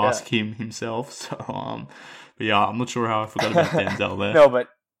if you ask him himself. So, but yeah, I'm not sure how I forgot about Denzel there. No, but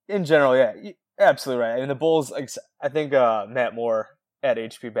in general, yeah, you're absolutely right. I mean, the Bulls. I think Matt Moore at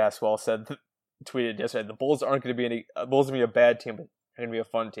HP Basketball tweeted yesterday, the Bulls aren't going to be Bulls going to be a bad team, but they're going to be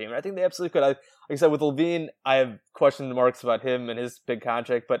a fun team. And I think they absolutely could. Like I said, with Levine, I have question marks about him and his big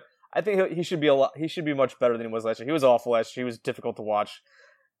contract, but I think he should be much better than he was last year. He was awful last year. He was difficult to watch.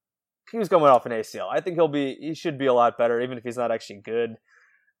 He was coming off an ACL. I think he should be a lot better, even if he's not actually good.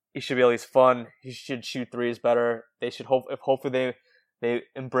 He should be at least fun. He should shoot threes better. They should hopefully they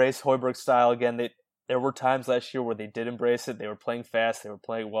embrace Hoiberg's style again. There were times last year where they did embrace it. They were playing fast. They were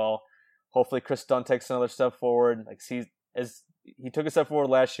playing well. Hopefully Chris Dunn takes another step forward. He took a step forward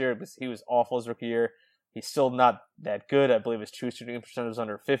last year because he was awful his rookie year. He's still not that good. I believe his true shooting percentage was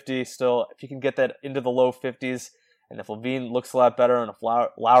under 50 still. If you can get that into the low 50s, and if Levine looks a lot better, and if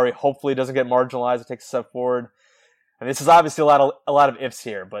Lowry hopefully doesn't get marginalized and takes a step forward, and this is obviously a lot of ifs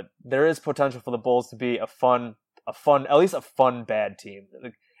here, but there is potential for the Bulls to be at least a fun bad team.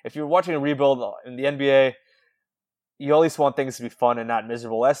 Like, if you're watching a rebuild in the NBA, you at least want things to be fun and not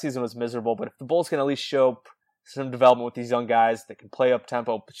miserable. Last season was miserable, but if the Bulls can at least show some development with these young guys that can play up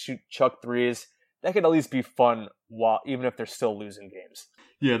tempo, chuck threes, that could at least be fun even if they're still losing games.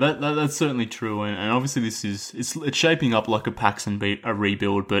 Yeah, that's certainly true, and obviously it's shaping up like a Paxson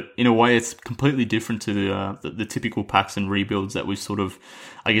rebuild, but in a way it's completely different to the typical Paxson rebuilds that we've sort of,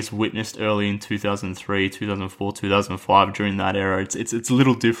 I guess, witnessed early in 2003, 2004, 2005 during that era. It's a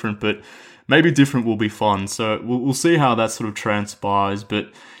little different, but maybe different will be fun. So we'll see how that sort of transpires.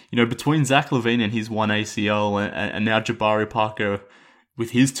 But between Zach LaVine and his one ACL and now Jabari Parker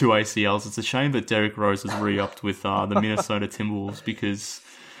with his 2 ACLs, it's a shame that Derrick Rose has re-upped with the Minnesota Timberwolves because,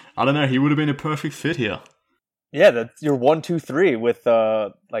 I don't know, he would have been a perfect fit here. Yeah, that's your 1, 2, 3 with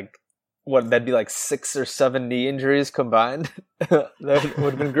that'd be like 6 or 7 knee injuries combined. That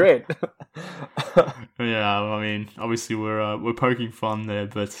would have been great. Yeah, I mean, obviously we're poking fun there,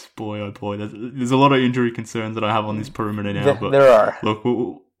 but boy, oh boy, there's a lot of injury concerns that I have on this perimeter now. But there are. Look,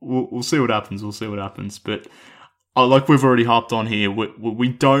 we'll see what happens. We'll see what happens, but. Like we've already harped on here, we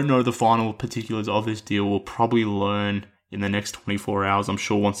don't know the final particulars of this deal. We'll probably learn in the next 24 hours. I'm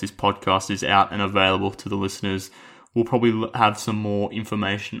sure once this podcast is out and available to the listeners, we'll probably have some more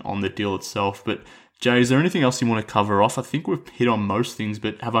information on the deal itself. But Jay, is there anything else you want to cover off? I think we've hit on most things,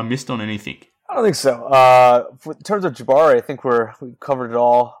 but have I missed on anything? I don't think so. In terms of Jabari, I think we've covered it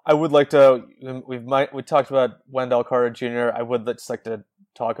all. I would like to. We talked about Wendell Carter Jr. I would just like to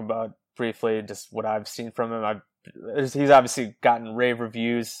talk about briefly just what I've seen from him. He's obviously gotten rave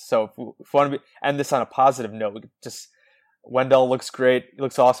reviews, so if we want to end this on a positive note, Wendell looks great. He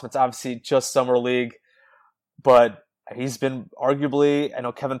looks awesome. It's obviously just summer league, but he's been arguably, I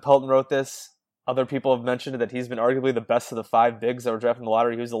know Kevin Pelton wrote this, other people have mentioned that he's been arguably the best of the 5 bigs that were drafted in the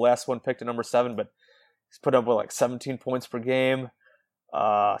lottery. He was the last one picked at number 7, but he's put up with like 17 points per game.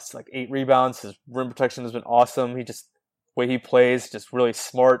 It's like 8 rebounds. His rim protection has been awesome. Way he plays, just really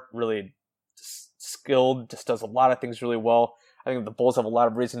smart, really skilled, just does a lot of things really well. I think the Bulls have a lot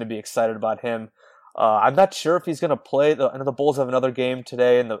of reason to be excited about him. I'm not sure if he's going to play. I know the Bulls have another game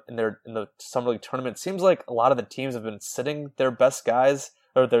today in the summer league tournament. It seems like a lot of the teams have been sitting their best guys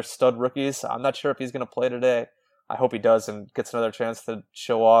or their stud rookies. I'm not sure if he's going to play today. I hope he does and gets another chance to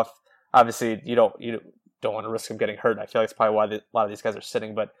show off. Obviously, you don't want to risk him getting hurt. I feel like it's probably why a lot of these guys are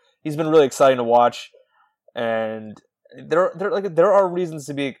sitting. But he's been really exciting to watch, and there are reasons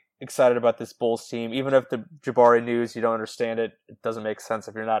to be excited about this Bulls team. Even if the Jabari news, you don't understand it, it doesn't make sense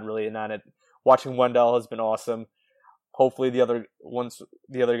if you're not really in on it. Watching Wendell has been awesome. Hopefully the other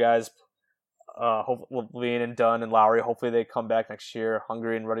guys, Levine and Dunn and Lowry, hopefully they come back next year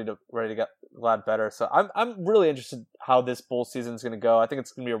hungry and ready to get a lot better. So I'm really interested how this Bulls season is going to go. I think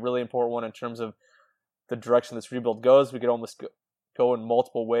it's going to be a really important one in terms of the direction this rebuild goes. We could almost go in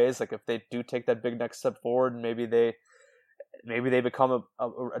multiple ways. Like if they do take that big next step forward, maybe they become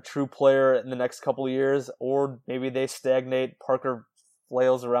a true player in the next couple of years, or maybe they stagnate. Parker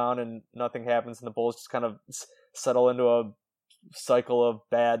flails around and nothing happens, and the Bulls just kind of settle into a cycle of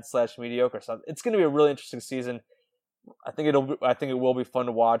bad/mediocre stuff. It's going to be a really interesting season. I think it will be fun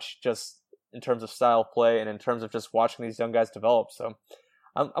to watch, just in terms of style of play and in terms of just watching these young guys develop. So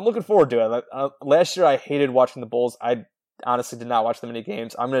I'm looking forward to it. Last year I hated watching the Bulls. I honestly did not watch that many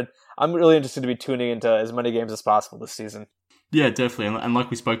games. I'm really interested to be tuning into as many games as possible this season. Yeah, definitely. And like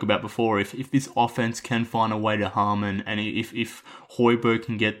we spoke about before, if this offense can find a way to hum and if Hoiberg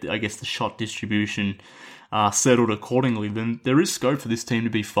can get, I guess, the shot distribution settled accordingly, then there is scope for this team to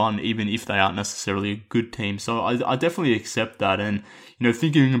be fun, even if they aren't necessarily a good team. So I definitely accept that. And,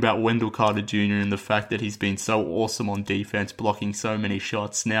 thinking about Wendell Carter Jr. and the fact that he's been so awesome on defense, blocking so many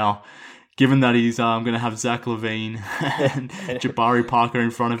shots now, given that he's going to have Zach LaVine and Jabari Parker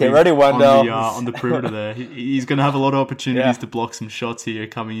in front of him on the perimeter there, he's going to have a lot of opportunities to block some shots here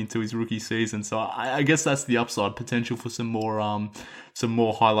coming into his rookie season. So I guess that's the upside potential for some more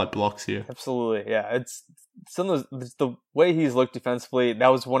highlight blocks here. Absolutely, yeah. It's the way he's looked defensively. That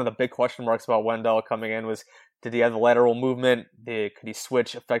was one of the big question marks about Wendell coming in was, did he have the lateral movement? Could he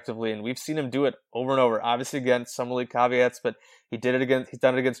switch effectively? And we've seen him do it over and over. Obviously against summer league caveats, but he's done it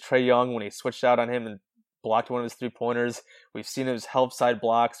against Trae Young when he switched out on him and blocked one of his 3-pointers. We've seen his help side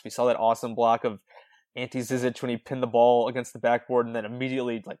blocks. We saw that awesome block of Ante Zizic when he pinned the ball against the backboard and then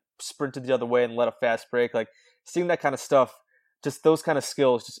immediately sprinted the other way and let a fast break. Seeing that kind of stuff, just those kind of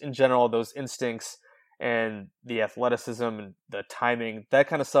skills, just in general, those instincts and the athleticism and the timing, that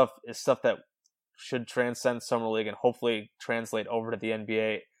kind of stuff is stuff that should transcend summer league and hopefully translate over to the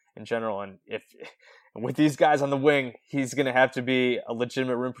NBA in general. And with these guys on the wing, he's going to have to be a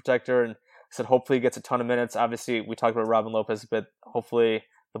legitimate rim protector. And I said, hopefully he gets a ton of minutes. Obviously, we talked about Robin Lopez a bit. Hopefully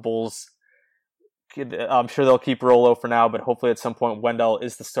the Bulls, I'm sure they'll keep Rolo for now, but hopefully at some point Wendell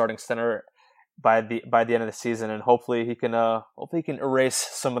is the starting center by the end of the season, and hopefully he can erase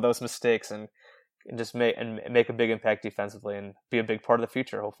some of those mistakes and just make a big impact defensively and be a big part of the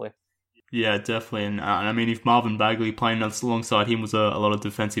future, hopefully. Yeah, definitely. And I mean, if Marvin Bagley playing alongside him was a lot of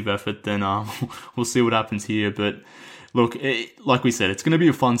defensive effort, then we'll see what happens here. But look, like we said, it's going to be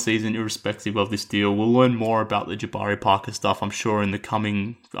a fun season irrespective of this deal. We'll learn more about the Jabari Parker stuff, I'm sure, in the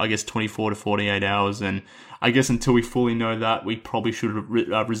coming, 24 to 48 hours. And I guess until we fully know that, we probably should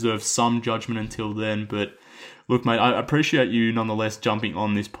reserve some judgment until then. But look, mate, I appreciate you nonetheless jumping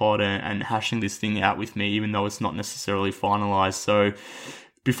on this pod and hashing this thing out with me, even though it's not necessarily finalized. So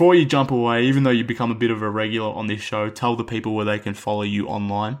before you jump away, even though you become a bit of a regular on this show, tell the people where they can follow you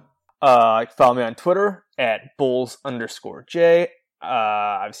online. Follow me on Twitter at Bulls_J.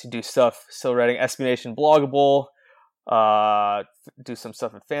 Obviously do stuff, still writing SB Nation Bloggable, do some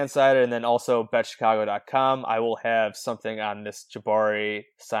stuff at Fansided, and then also BetChicago.com. I will have something on this Jabari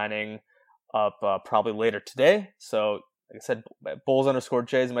signing up probably later today. So, like I said,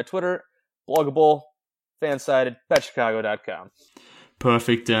 Bulls_J is my Twitter, Bloggable, Fansided, BetChicago.com.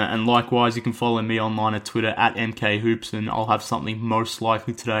 Perfect. And likewise, you can follow me online at Twitter at MKHoops, and I'll have something most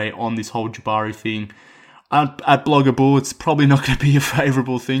likely today on this whole Jabari thing. At Bloggable, it's probably not going to be a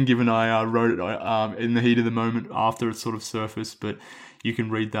favourable thing given I wrote it in the heat of the moment after it sort of surfaced, but you can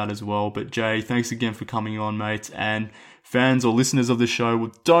read that as well. But Jay, thanks again for coming on, mate. And fans or listeners of the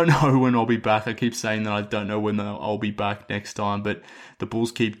show, don't know when I'll be back. I keep saying that I don't know when I'll be back next time, but the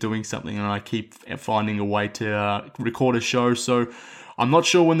Bulls keep doing something and I keep finding a way to record a show. So I'm not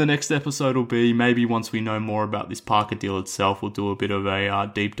sure when the next episode will be. Maybe once we know more about this Parker deal itself, we'll do a bit of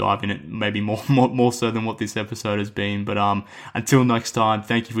a deep dive in it, maybe more so than what this episode has been. But until next time,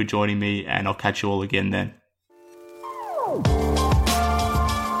 thank you for joining me, and I'll catch you all again then.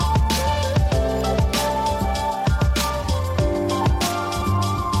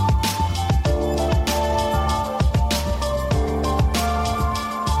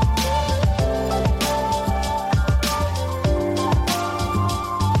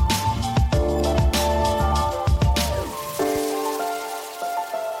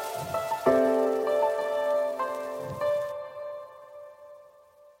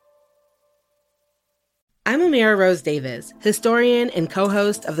 I'm Amira Rose Davis, historian and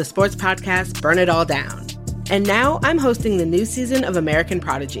co-host of the sports podcast Burn It All Down. And now I'm hosting the new season of American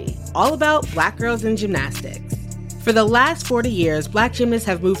Prodigy, all about Black girls in gymnastics. For the last 40 years, Black gymnasts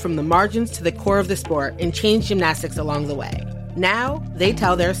have moved from the margins to the core of the sport and changed gymnastics along the way. Now, they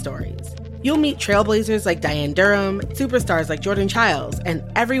tell their stories. You'll meet trailblazers like Diane Durham, superstars like Jordan Childs, and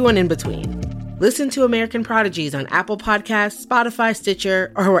everyone in between. Listen to American Prodigies on Apple Podcasts, Spotify,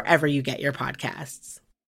 Stitcher, or wherever you get your podcasts.